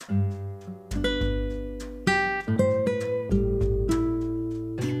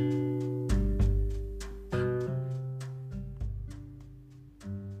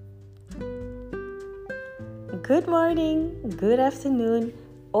Good morning, good afternoon,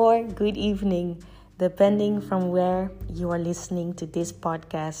 or good evening, depending from where you are listening to this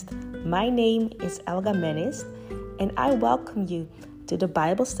podcast. My name is Elga Menis, and I welcome you to the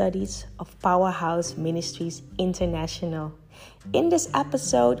Bible studies of Powerhouse Ministries International. In this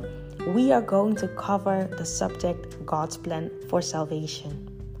episode, we are going to cover the subject God's plan for salvation.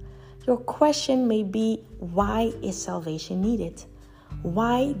 Your question may be, why is salvation needed?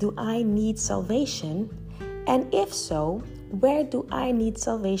 Why do I need salvation? And if so, where do I need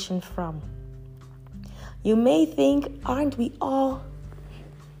salvation from? You may think, aren't we all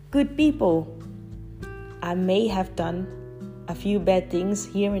good people? I may have done a few bad things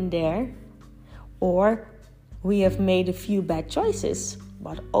here and there, or we have made a few bad choices,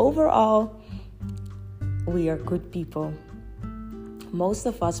 but overall, we are good people. Most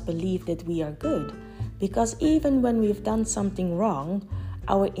of us believe that we are good because even when we've done something wrong,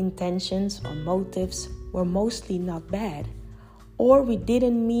 our intentions or motives were mostly not bad, or we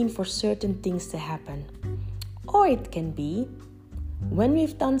didn't mean for certain things to happen. Or it can be when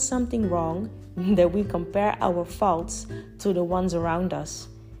we've done something wrong that we compare our faults to the ones around us,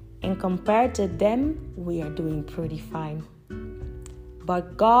 and compared to them, we are doing pretty fine.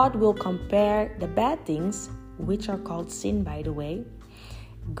 But God will compare the bad things, which are called sin, by the way.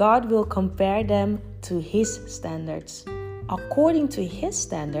 God will compare them to His standards. According to His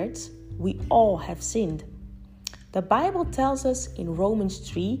standards, we all have sinned. The Bible tells us in Romans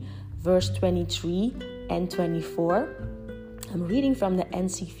 3, verse 23 and 24, I'm reading from the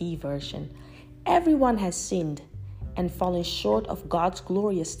NCV version. Everyone has sinned and fallen short of God's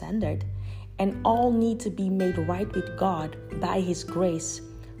glorious standard, and all need to be made right with God by His grace,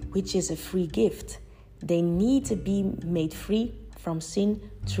 which is a free gift. They need to be made free from sin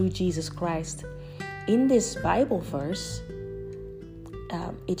through Jesus Christ. In this Bible verse,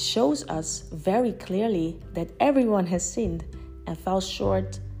 it shows us very clearly that everyone has sinned and fell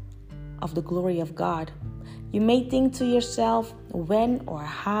short of the glory of God. You may think to yourself, when or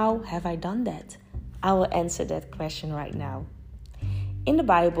how have I done that? I will answer that question right now. In the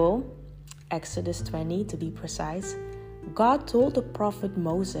Bible, Exodus 20 to be precise, God told the prophet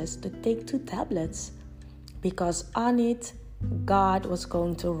Moses to take 2 tablets because on it, God was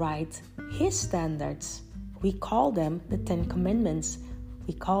going to write His standards. We call them the 10 Commandments.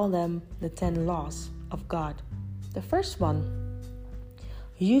 We call them the 10 laws of God. The first one,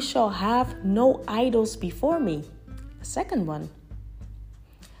 you shall have no idols before me. The second one,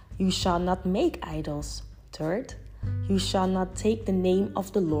 you shall not make idols. Third, you shall not take the name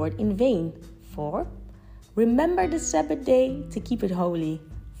of the Lord in vain. 4, remember the Sabbath day to keep it holy.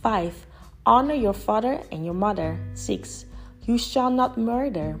 5, honor your father and your mother. 6, you shall not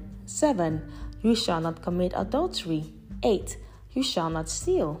murder. 7, you shall not commit adultery. 8, you shall not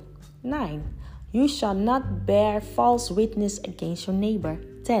steal. 9, you shall not bear false witness against your neighbor.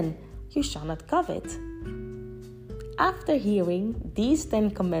 10, you shall not covet. After hearing these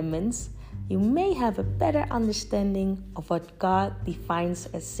 10 commandments, you may have a better understanding of what God defines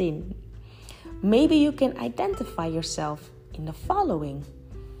as sin. Maybe you can identify yourself in the following.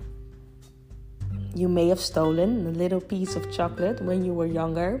 You may have stolen a little piece of chocolate when you were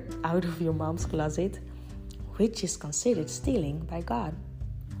younger out of your mom's closet, which is considered stealing by God.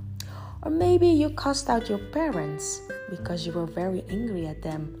 Or maybe you cussed out your parents because you were very angry at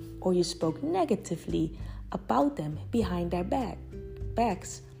them, or you spoke negatively about them behind their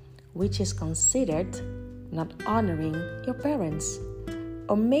backs, which is considered not honoring your parents.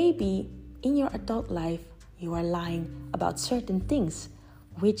 Or maybe in your adult life, you are lying about certain things,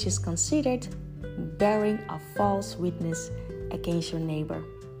 which is considered bearing a false witness against your neighbor.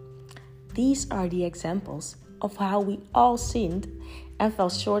 These are the examples of how we all sinned and fell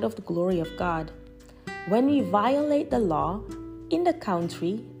short of the glory of God. When we violate the law in the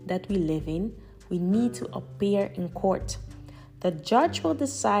country that we live in, we need to appear in court. The judge will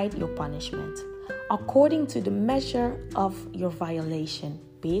decide your punishment according to the measure of your violation,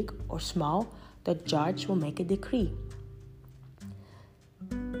 big or small. The judge will make a decree.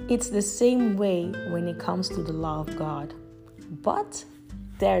 It's the same way when it comes to the law of God. But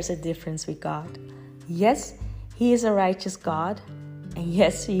there's a difference with God. Yes, He is a righteous God, and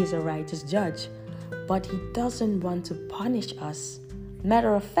yes, He is a righteous judge, but He doesn't want to punish us.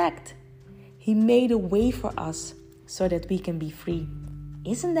 Matter of fact, He made a way for us so that we can be free.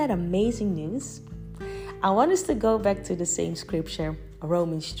 Isn't that amazing news? I want us to go back to the same scripture,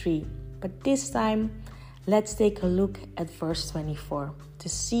 Romans 3, but this time, let's take a look at verse 24 to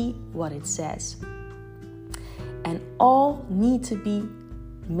see what it says. And all need to be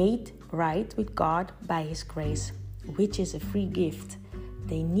made right with God by His grace, which is a free gift.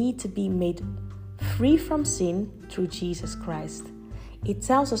 They need to be made free from sin through Jesus Christ. It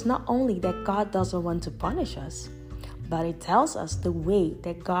tells us not only that God doesn't want to punish us, but it tells us the way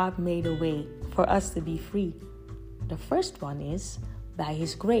that God made a way for us to be free. The first one is by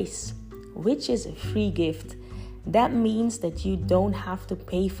His grace, which is a free gift. That means that you don't have to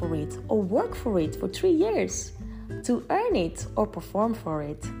pay for it or work for it for 3 years to earn it or perform for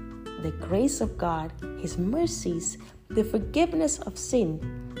it. The grace of God, His mercies, the forgiveness of sin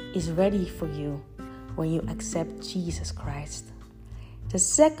is ready for you when you accept Jesus Christ. The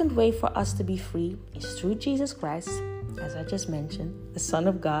second way for us to be free is through Jesus Christ, as I just mentioned, the Son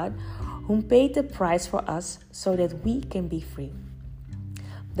of God, whom paid the price for us so that we can be free.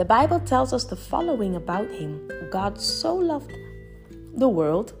 The Bible tells us the following about Him. God so loved the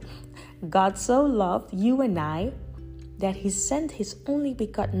world, God so loved you and I, that He sent His only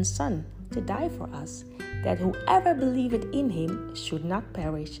begotten Son to die for us, that whoever believeth in Him should not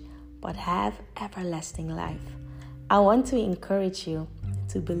perish, but have everlasting life. I want to encourage you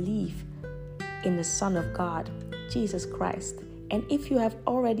to believe in the Son of God, Jesus Christ. And if you have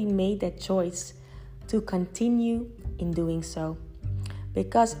already made that choice, to continue in doing so.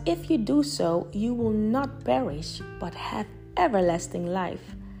 Because if you do so, you will not perish, but have everlasting life.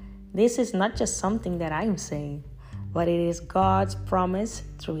 This is not just something that I am saying, but it is God's promise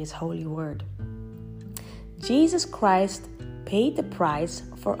through His holy word. Jesus Christ paid the price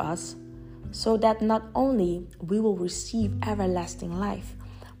for us so that not only we will receive everlasting life,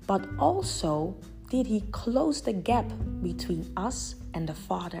 but also did He close the gap between us and the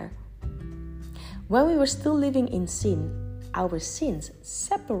Father. When we were still living in sin, our sins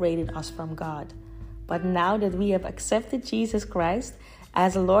separated us from God. But now that we have accepted Jesus Christ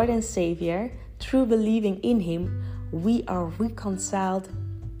as Lord and Savior, through believing in Him, we are reconciled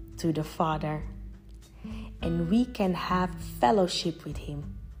to the Father. And we can have fellowship with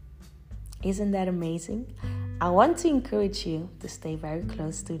Him. Isn't that amazing? I want to encourage you to stay very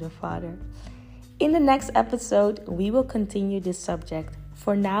close to the Father. In the next episode, we will continue this subject.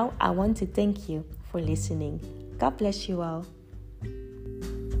 For now, I want to thank you for listening. God bless you all.